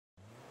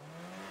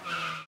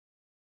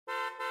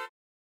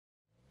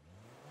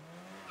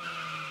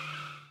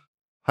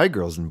Hi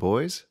girls and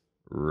boys,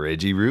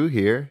 Reggie Roo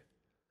here.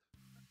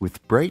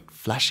 With bright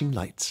flashing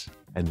lights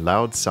and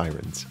loud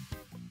sirens,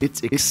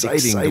 it's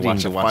exciting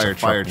to watch a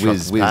fire truck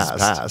whiz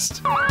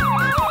past.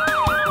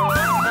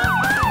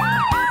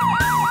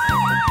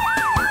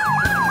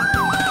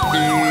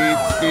 Beep,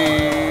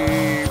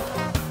 beep.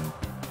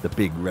 The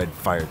big red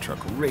fire truck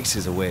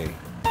races away.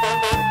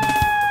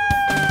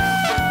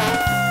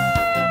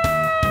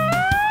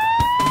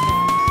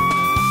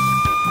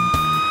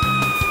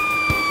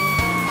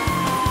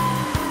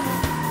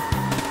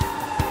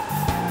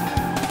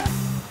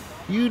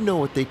 You know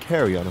what they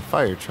carry on a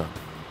fire truck.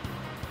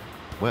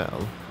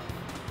 Well,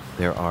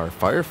 there are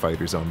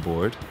firefighters on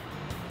board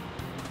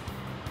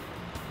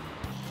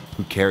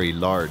who carry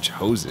large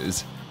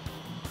hoses.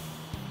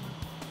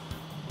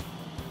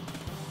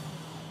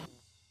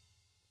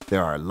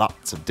 There are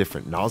lots of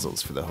different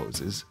nozzles for the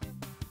hoses.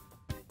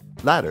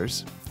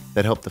 Ladders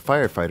that help the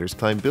firefighters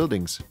climb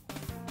buildings.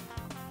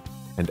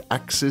 And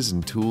axes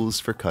and tools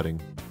for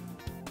cutting.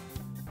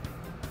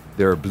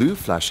 There are blue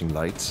flashing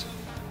lights.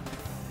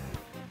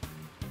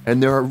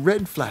 And there are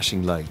red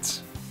flashing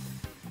lights.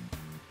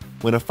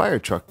 When a fire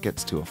truck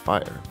gets to a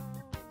fire,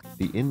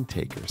 the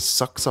intaker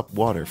sucks up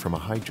water from a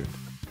hydrant,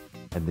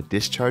 and the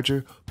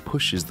discharger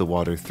pushes the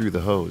water through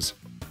the hose.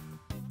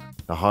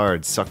 The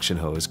hard suction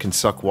hose can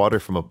suck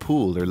water from a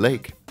pool or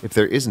lake if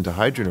there isn't a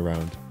hydrant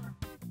around.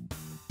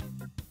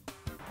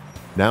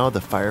 Now the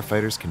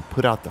firefighters can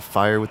put out the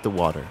fire with the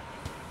water.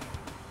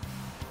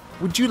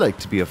 Would you like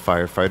to be a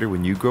firefighter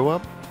when you grow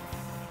up?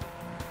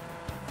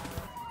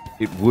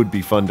 It would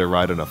be fun to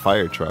ride on a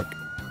fire truck.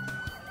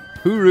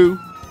 Hooroo!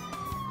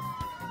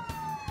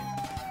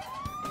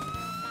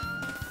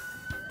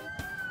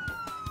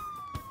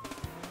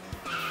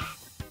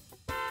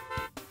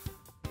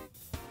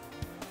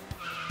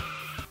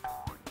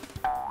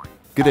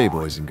 G'day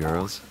boys and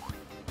girls,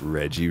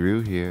 Reggie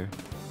Roo here.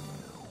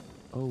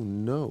 Oh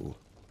no,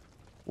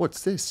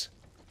 what's this?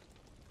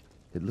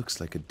 It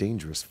looks like a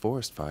dangerous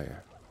forest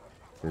fire.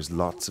 There's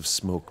lots of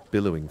smoke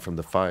billowing from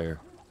the fire.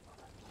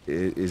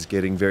 It is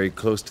getting very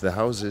close to the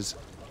houses.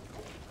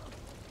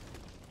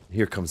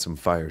 Here come some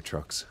fire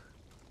trucks.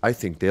 I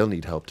think they'll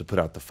need help to put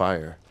out the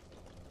fire.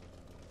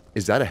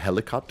 Is that a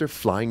helicopter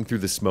flying through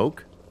the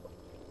smoke?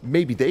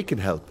 Maybe they can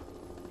help.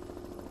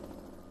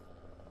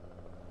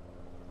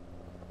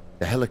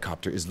 The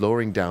helicopter is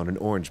lowering down an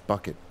orange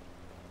bucket.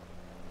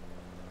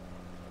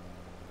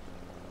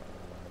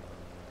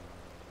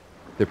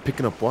 They're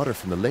picking up water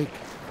from the lake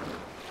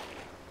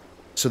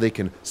so they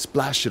can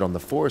splash it on the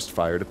forest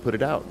fire to put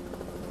it out.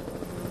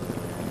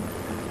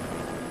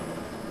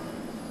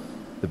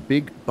 The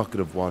big bucket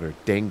of water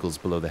dangles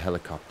below the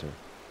helicopter.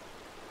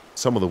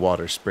 Some of the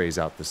water sprays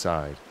out the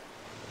side.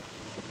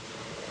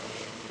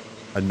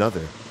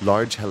 Another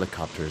large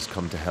helicopter has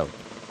come to help.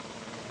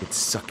 It's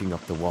sucking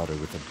up the water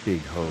with a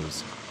big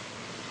hose.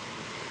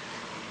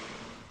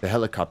 The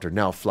helicopter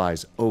now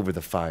flies over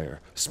the fire.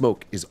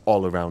 Smoke is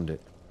all around it,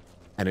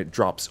 and it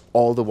drops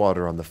all the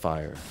water on the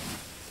fire.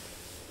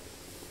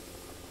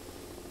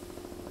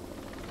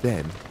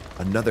 Then,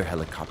 another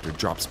helicopter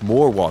drops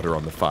more water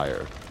on the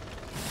fire.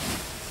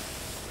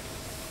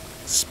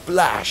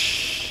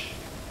 Splash!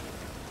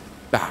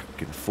 Back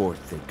and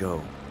forth they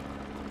go,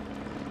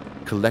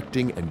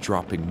 collecting and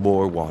dropping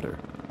more water.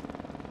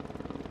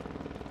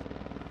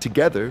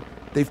 Together,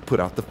 they've put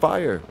out the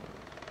fire.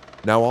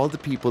 Now all the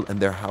people and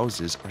their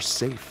houses are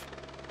safe.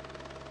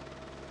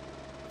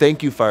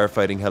 Thank you,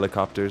 firefighting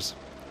helicopters.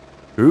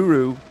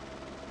 Hooroo!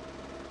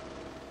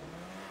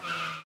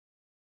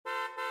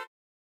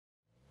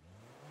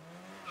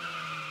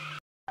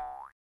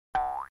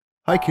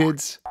 Hi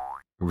kids,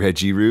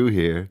 Reggie Roo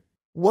here.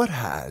 What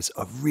has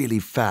a really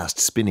fast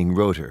spinning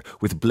rotor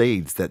with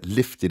blades that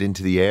lift it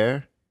into the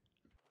air?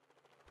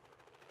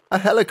 A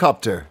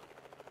helicopter!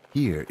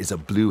 Here is a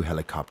blue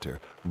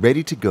helicopter,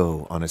 ready to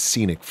go on a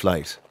scenic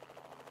flight.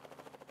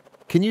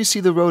 Can you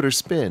see the rotor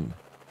spin?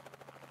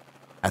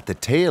 At the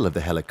tail of the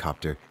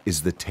helicopter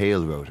is the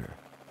tail rotor.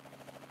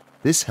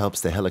 This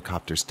helps the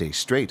helicopter stay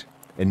straight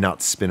and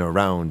not spin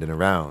around and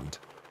around.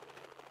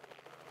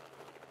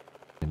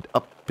 And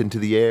up into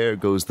the air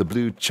goes the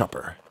blue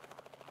chopper.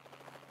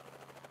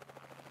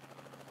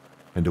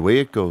 And away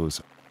it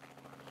goes.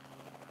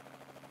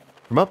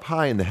 From up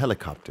high in the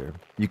helicopter,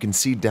 you can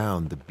see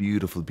down the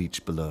beautiful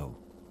beach below.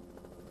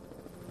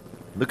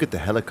 Look at the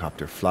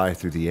helicopter fly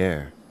through the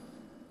air.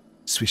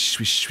 Swish,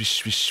 swish,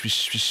 swish, swish,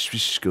 swish, swish,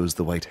 swish goes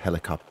the white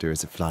helicopter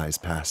as it flies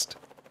past.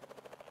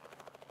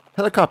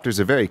 Helicopters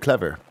are very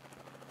clever.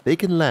 They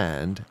can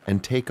land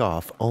and take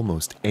off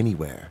almost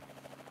anywhere.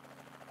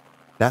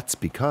 That's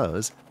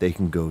because they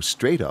can go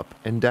straight up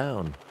and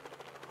down.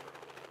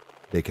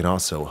 They can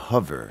also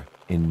hover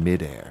in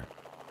midair.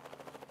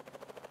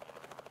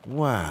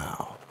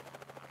 Wow!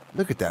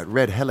 Look at that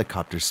red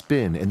helicopter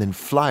spin and then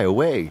fly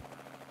away.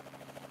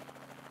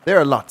 There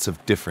are lots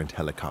of different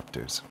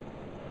helicopters.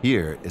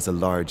 Here is a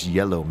large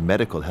yellow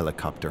medical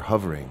helicopter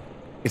hovering.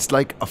 It's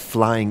like a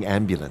flying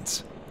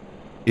ambulance.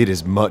 It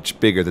is much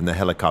bigger than the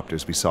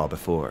helicopters we saw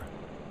before.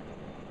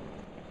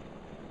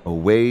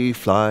 Away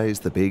flies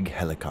the big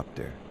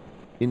helicopter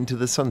into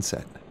the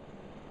sunset.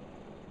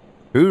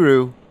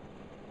 Hooroo!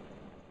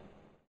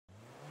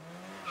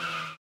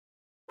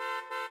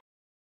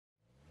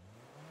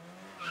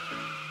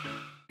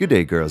 Good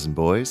day, girls and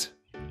boys.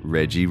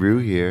 Reggie Roo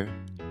here.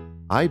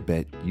 I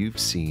bet you've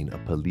seen a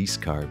police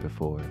car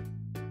before.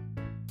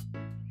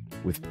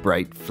 With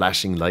bright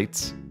flashing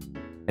lights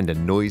and a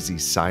noisy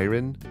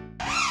siren.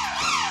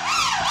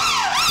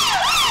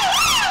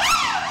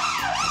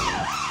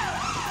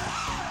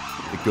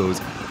 It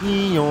goes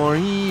ee-yor,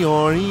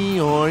 ee-yor,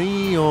 ee-yor,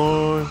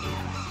 ee-yor.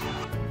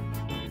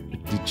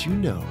 But did you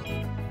know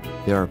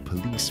there are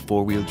police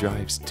four-wheel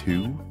drives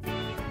too?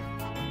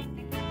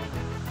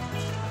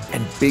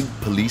 And big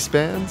police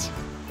vans?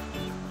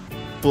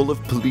 Full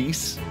of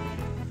police?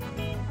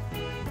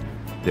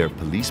 There are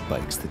police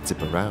bikes that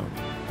zip around.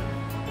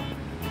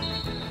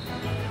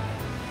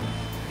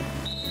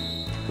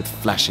 With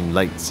flashing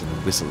lights and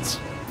whistles.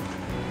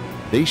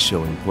 They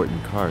show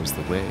important cars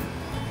the way.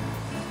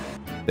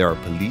 There are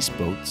police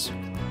boats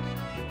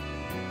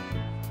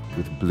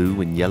with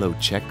blue and yellow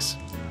checks.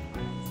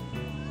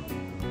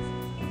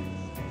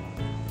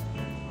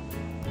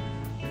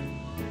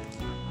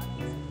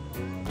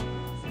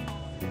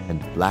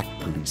 And black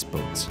police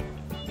boats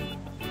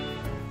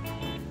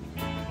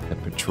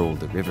that patrol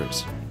the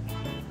rivers.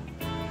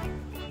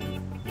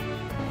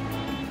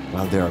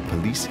 While there are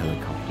police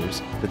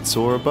helicopters that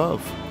soar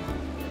above.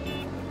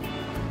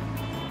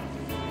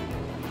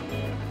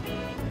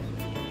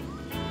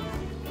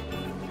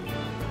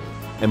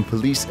 And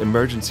police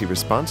emergency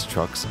response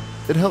trucks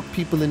that help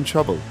people in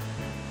trouble.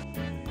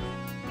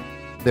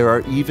 There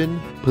are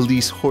even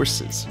police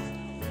horses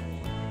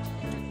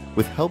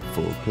with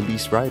helpful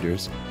police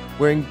riders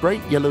wearing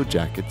bright yellow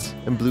jackets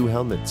and blue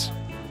helmets.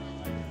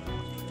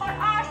 For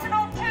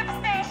Arsenal Tube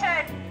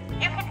Station,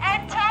 you can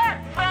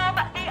enter from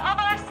the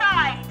other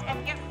side if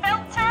you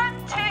filter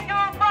to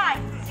your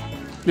right.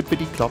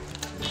 Clippity-clop,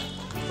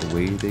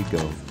 away they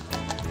go.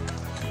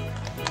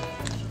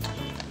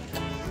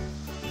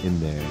 In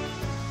their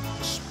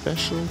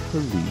special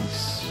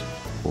police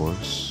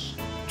horse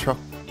truck.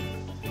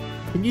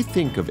 Can you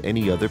think of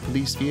any other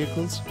police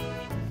vehicles?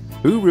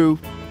 Hooroo!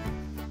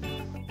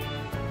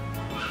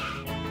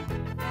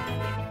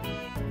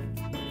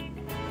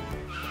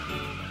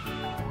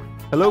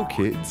 Hello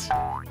kids,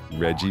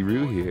 Reggie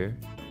Roo here.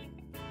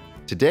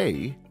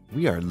 Today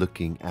we are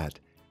looking at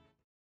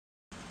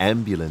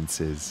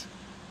ambulances.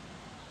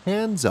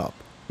 Hands up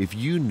if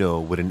you know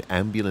what an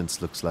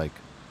ambulance looks like.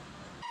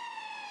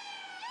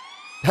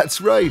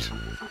 That's right!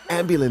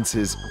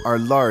 Ambulances are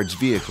large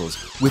vehicles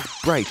with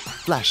bright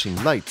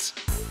flashing lights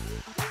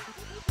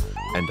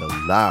and a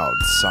loud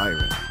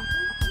siren.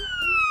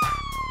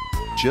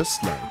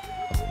 Just like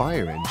a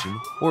fire engine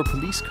or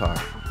police car.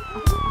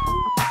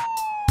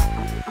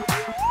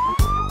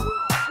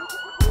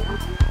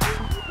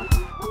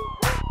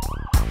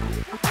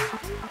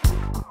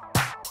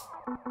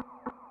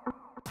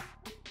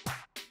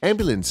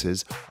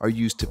 Ambulances are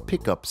used to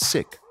pick up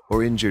sick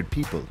or injured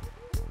people,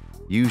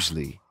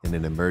 usually in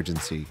an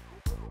emergency.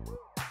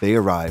 They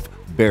arrive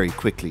very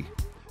quickly.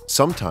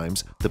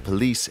 Sometimes the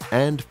police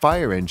and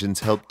fire engines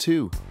help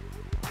too.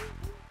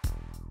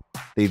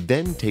 They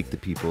then take the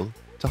people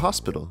to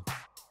hospital.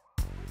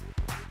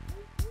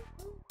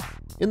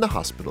 In the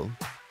hospital,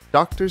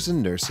 doctors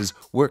and nurses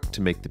work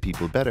to make the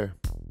people better.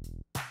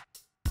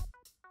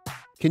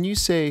 Can you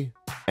say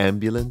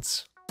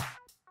ambulance?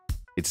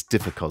 It's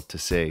difficult to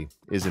say,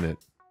 isn't it?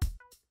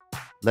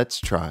 Let's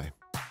try.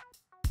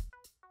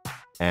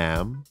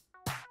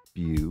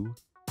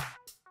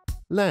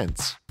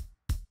 Lance.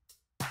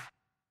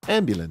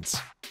 Ambulance.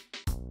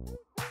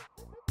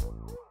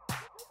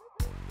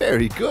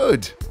 Very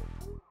good!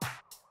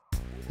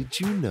 Did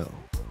you know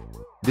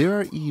there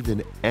are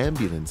even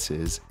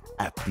ambulances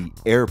at the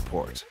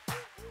airport?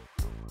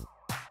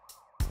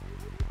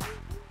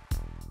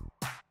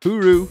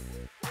 Hooroo!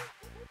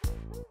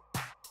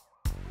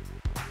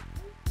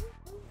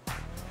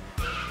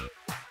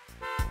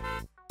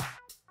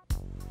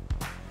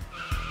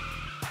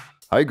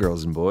 Hi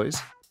girls and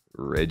boys,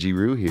 Reggie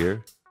Roo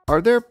here.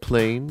 Are there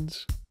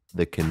planes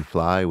that can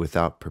fly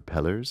without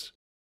propellers?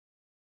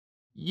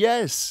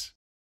 Yes!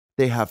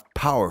 They have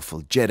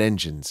powerful jet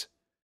engines.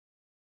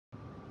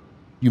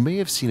 You may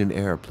have seen an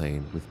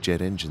airplane with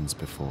jet engines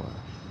before.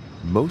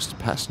 Most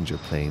passenger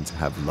planes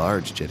have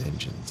large jet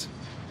engines.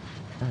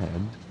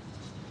 And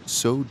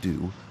so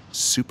do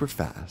super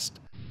fast,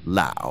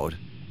 loud,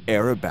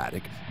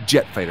 aerobatic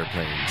jet fighter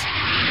planes.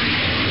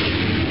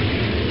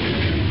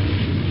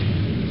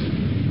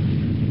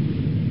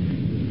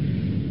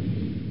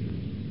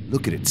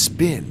 Look at it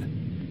spin.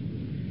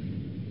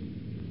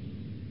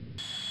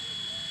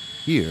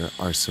 Here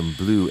are some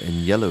blue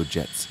and yellow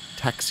jets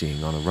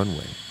taxiing on a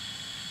runway.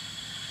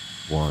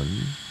 1,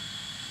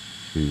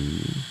 2,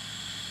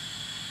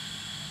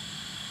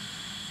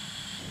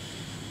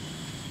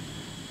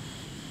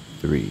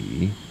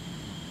 3,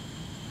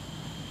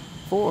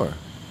 4.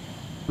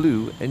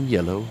 Blue and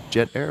yellow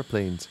jet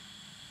airplanes.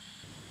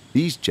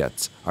 These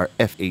jets are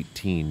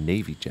F-18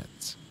 Navy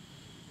jets.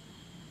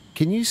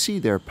 Can you see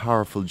their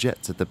powerful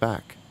jets at the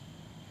back?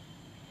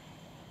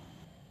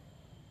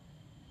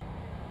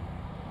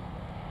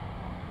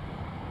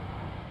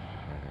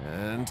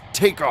 And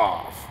take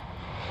off!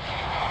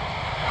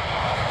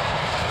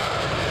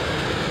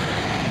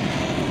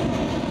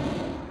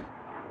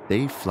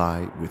 They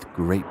fly with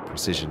great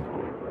precision.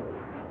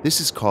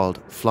 This is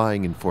called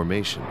flying in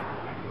formation.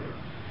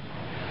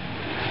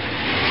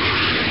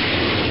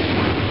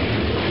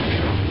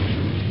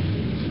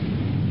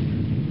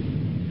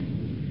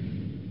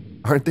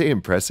 Aren't they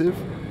impressive?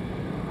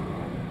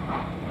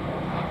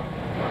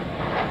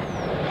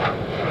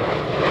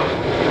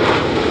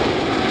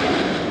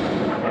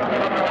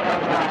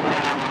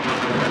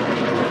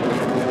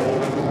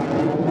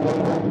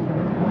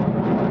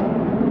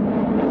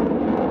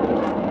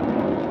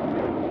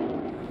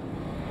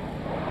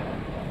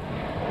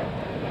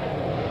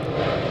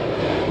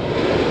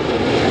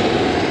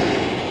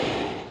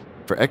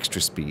 For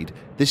extra speed,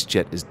 this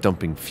jet is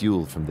dumping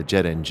fuel from the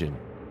jet engine,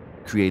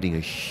 creating a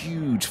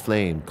huge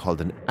flame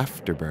called an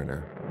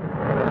afterburner.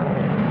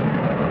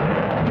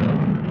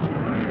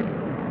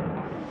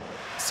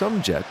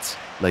 Some jets,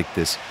 like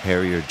this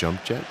Harrier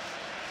jump jet,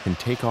 can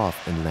take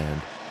off and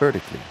land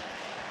vertically,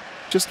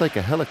 just like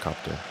a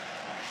helicopter.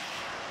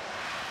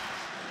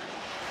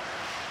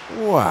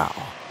 Wow!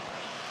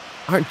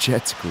 Aren't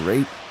jets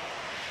great?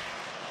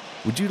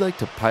 Would you like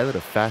to pilot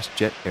a fast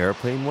jet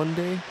airplane one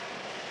day?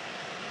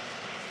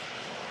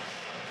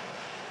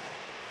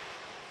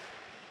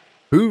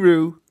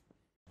 Hooroo!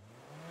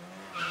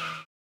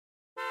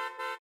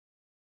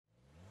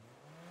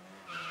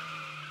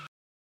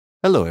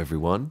 Hello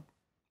everyone,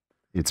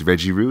 it's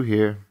Reggie Roo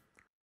here.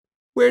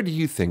 Where do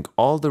you think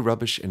all the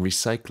rubbish and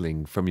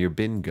recycling from your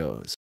bin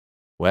goes?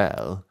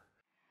 Well,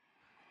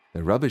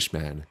 the rubbish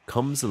man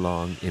comes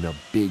along in a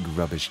big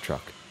rubbish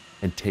truck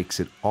and takes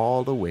it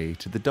all the way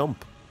to the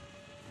dump.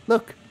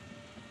 Look,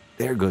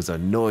 there goes a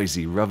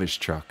noisy rubbish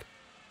truck.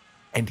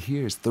 And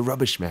here's the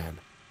rubbish man.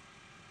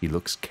 He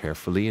looks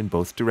carefully in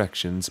both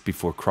directions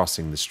before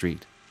crossing the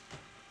street.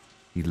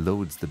 He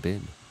loads the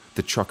bin.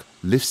 The truck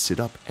lifts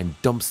it up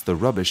and dumps the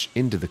rubbish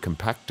into the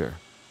compactor.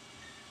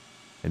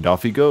 And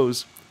off he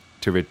goes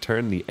to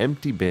return the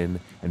empty bin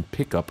and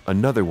pick up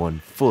another one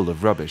full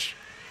of rubbish.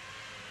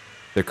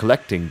 They're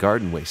collecting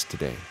garden waste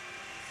today.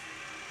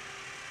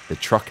 The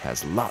truck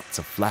has lots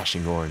of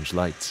flashing orange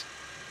lights.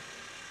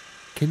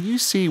 Can you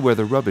see where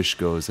the rubbish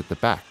goes at the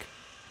back?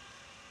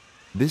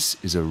 This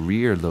is a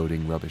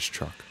rear-loading rubbish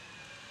truck.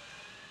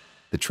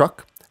 The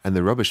truck and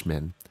the rubbish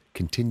men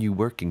continue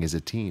working as a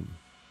team.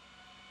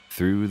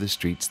 Through the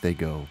streets they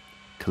go,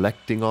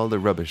 collecting all the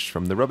rubbish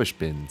from the rubbish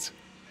bins.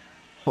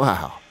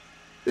 Wow,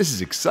 this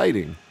is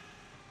exciting.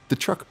 The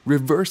truck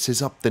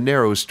reverses up the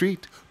narrow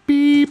street.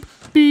 Beep,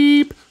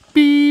 beep,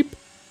 beep.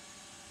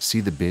 See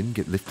the bin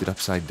get lifted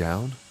upside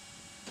down?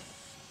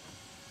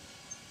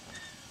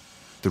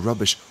 The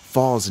rubbish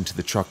falls into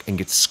the truck and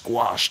gets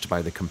squashed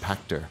by the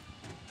compactor.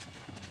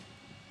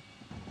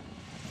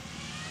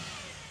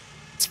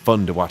 It's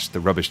fun to watch the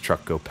rubbish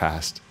truck go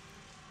past.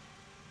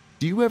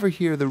 Do you ever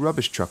hear the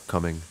rubbish truck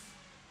coming?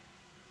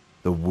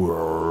 The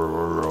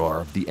whir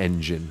of the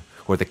engine,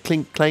 or the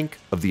clink-clank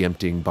of the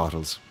emptying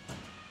bottles.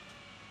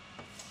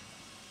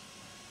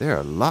 There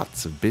are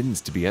lots of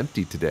bins to be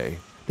emptied today.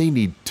 They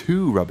need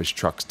 2 rubbish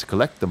trucks to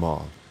collect them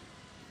all.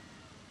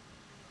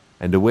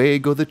 And away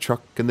go the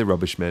truck and the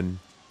rubbish men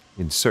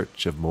in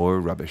search of more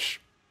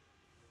rubbish.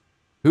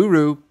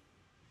 Hooroo!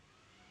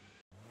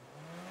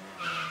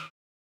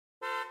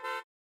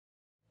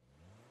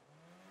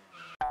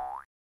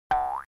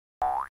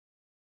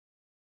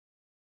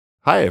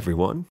 Hi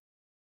everyone,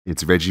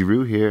 it's Reggie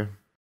Roo here.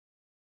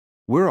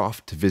 We're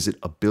off to visit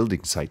a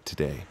building site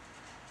today.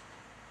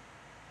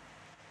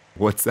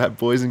 What's that,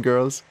 boys and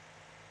girls?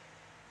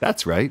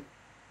 That's right,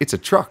 it's a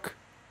truck.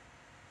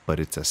 But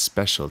it's a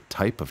special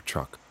type of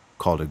truck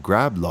called a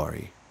grab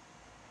lorry.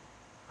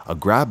 A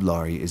grab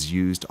lorry is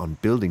used on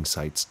building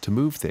sites to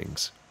move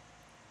things.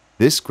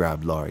 This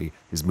grab lorry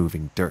is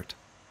moving dirt.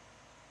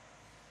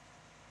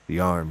 The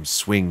arm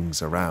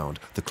swings around,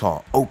 the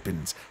claw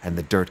opens, and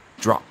the dirt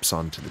drops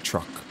onto the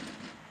truck.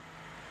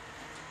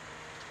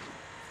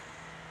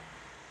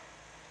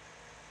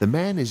 The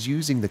man is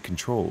using the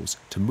controls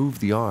to move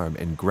the arm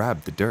and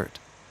grab the dirt.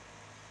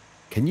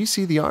 Can you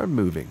see the arm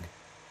moving?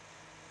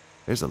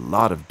 There's a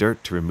lot of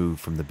dirt to remove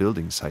from the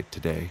building site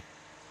today.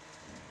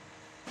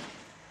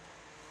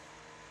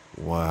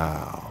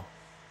 Wow,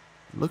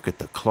 look at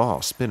the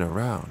claw spin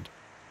around.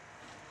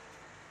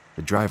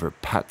 The driver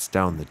pats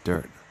down the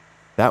dirt.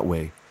 That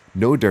way,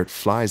 no dirt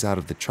flies out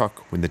of the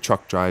truck when the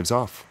truck drives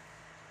off.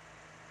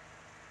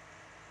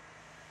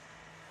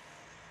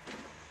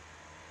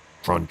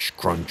 Crunch,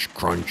 crunch,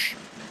 crunch.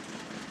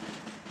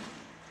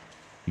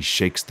 He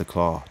shakes the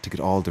claw to get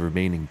all the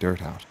remaining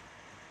dirt out.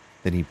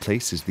 Then he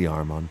places the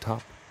arm on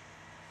top.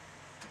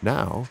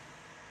 Now,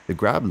 the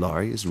grab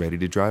lorry is ready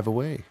to drive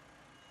away.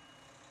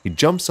 He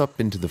jumps up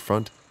into the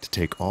front to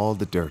take all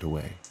the dirt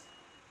away.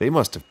 They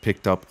must have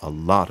picked up a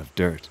lot of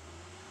dirt.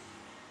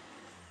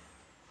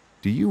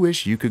 Do you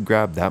wish you could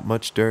grab that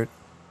much dirt?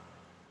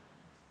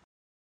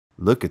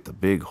 Look at the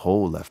big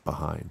hole left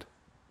behind.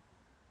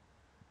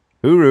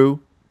 Hooroo!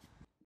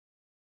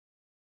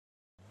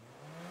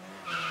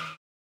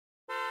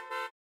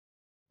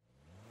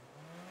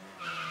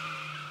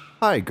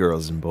 Hi,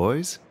 girls and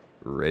boys.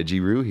 Reggie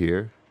Roo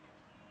here.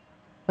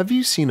 Have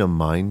you seen a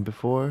mine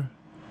before?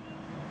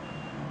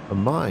 A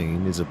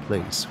mine is a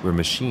place where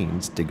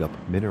machines dig up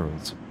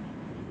minerals.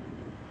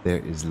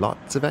 There is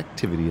lots of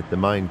activity at the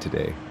mine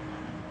today.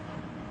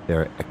 There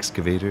are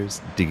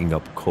excavators digging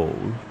up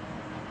coal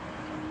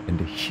and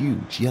a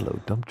huge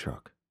yellow dump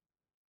truck.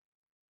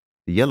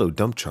 The yellow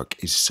dump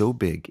truck is so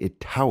big it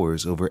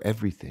towers over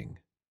everything,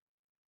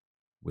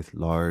 with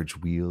large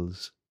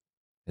wheels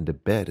and a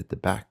bed at the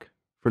back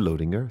for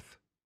loading earth.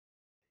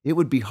 It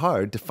would be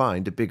hard to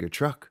find a bigger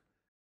truck.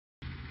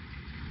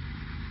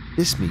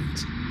 This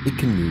means it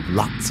can move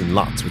lots and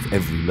lots with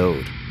every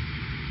load.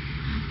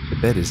 The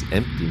bed is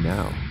empty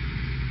now.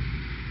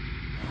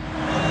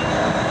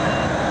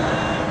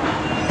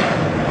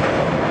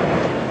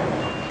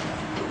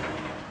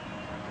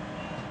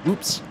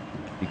 Oops,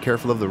 be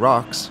careful of the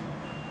rocks.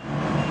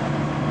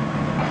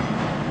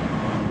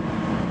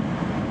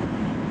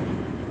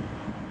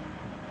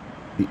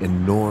 The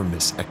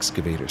enormous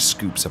excavator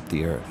scoops up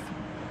the earth,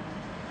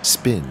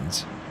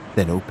 spins,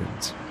 then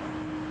opens,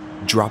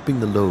 dropping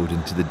the load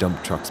into the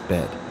dump truck's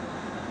bed.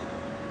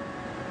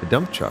 The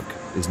dump truck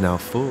is now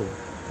full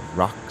of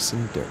rocks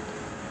and dirt.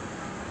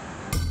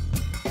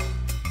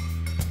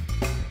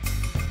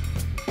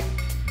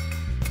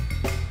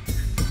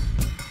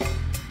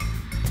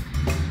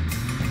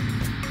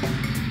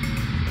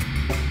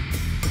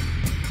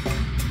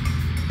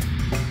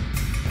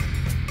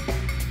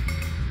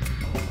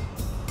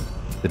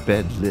 The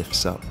bed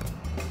lifts up,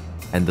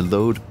 and the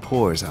load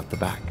pours out the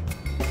back.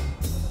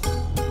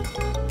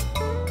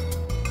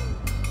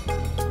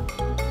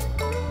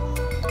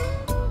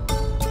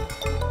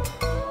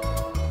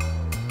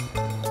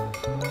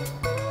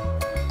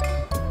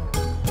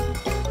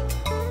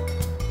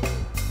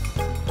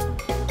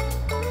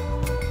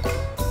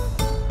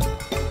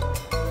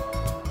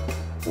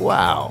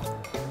 Wow!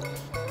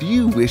 Do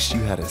you wish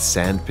you had a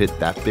sandpit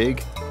that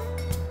big?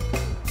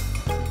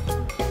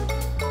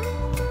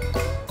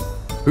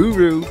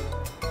 Hooroo!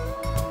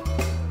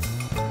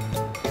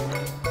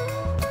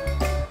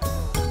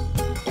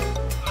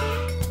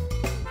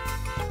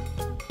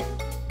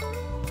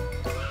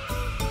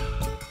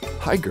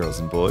 Hi girls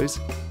and boys,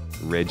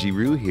 Reggie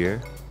Roo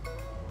here.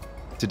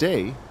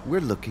 Today we're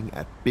looking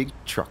at big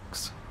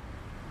trucks.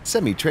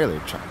 Semi-trailer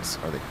trucks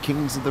are the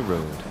kings of the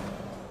road.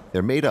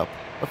 They're made up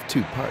of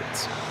two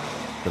parts: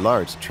 the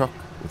large truck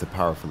with a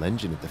powerful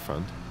engine at the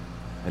front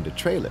and a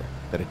trailer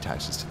that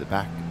attaches to the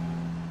back.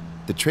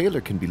 The trailer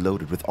can be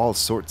loaded with all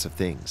sorts of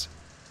things: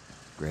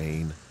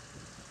 grain,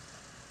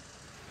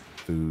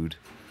 food,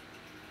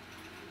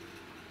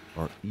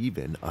 or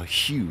even a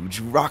huge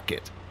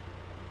rocket.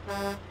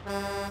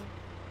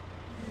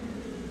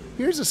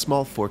 Here's a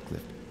small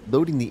forklift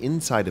loading the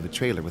inside of a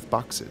trailer with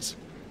boxes.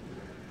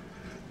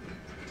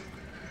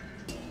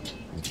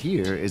 And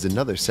here is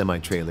another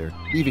semi-trailer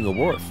leaving a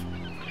wharf.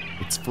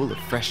 It's full of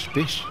fresh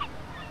fish.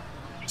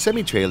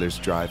 Semi-trailers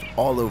drive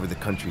all over the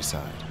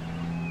countryside,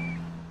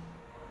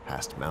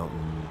 past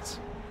mountains,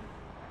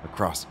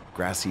 across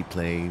grassy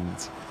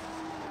plains,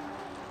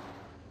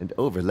 and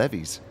over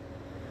levees.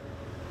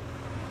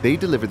 They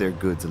deliver their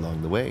goods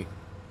along the way.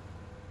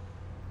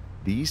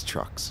 These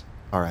trucks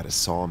are at a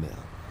sawmill.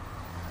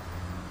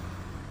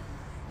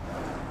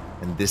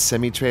 And this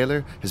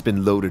semi-trailer has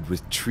been loaded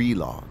with tree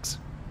logs.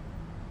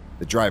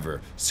 The driver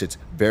sits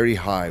very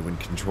high when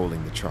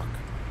controlling the truck.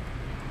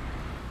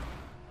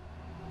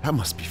 That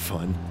must be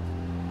fun.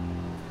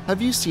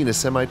 Have you seen a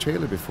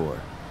semi-trailer before?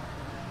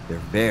 They're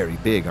very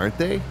big, aren't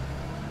they?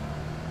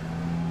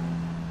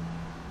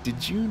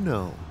 Did you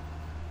know?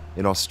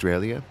 In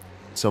Australia,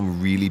 some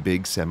really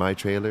big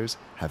semi-trailers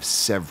have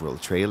several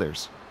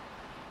trailers.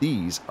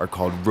 These are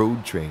called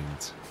road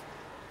trains.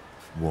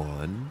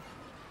 1,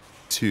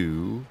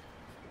 2,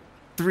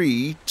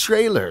 3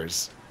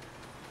 trailers.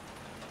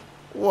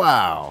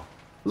 Wow!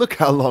 Look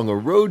how long a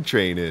road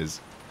train is.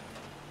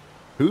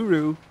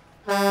 Hooroo!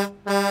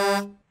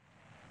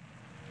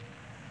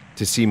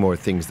 To see more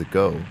things that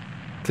go,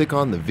 click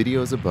on the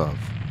videos above.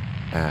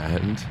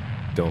 And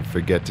don't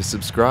forget to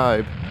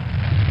subscribe.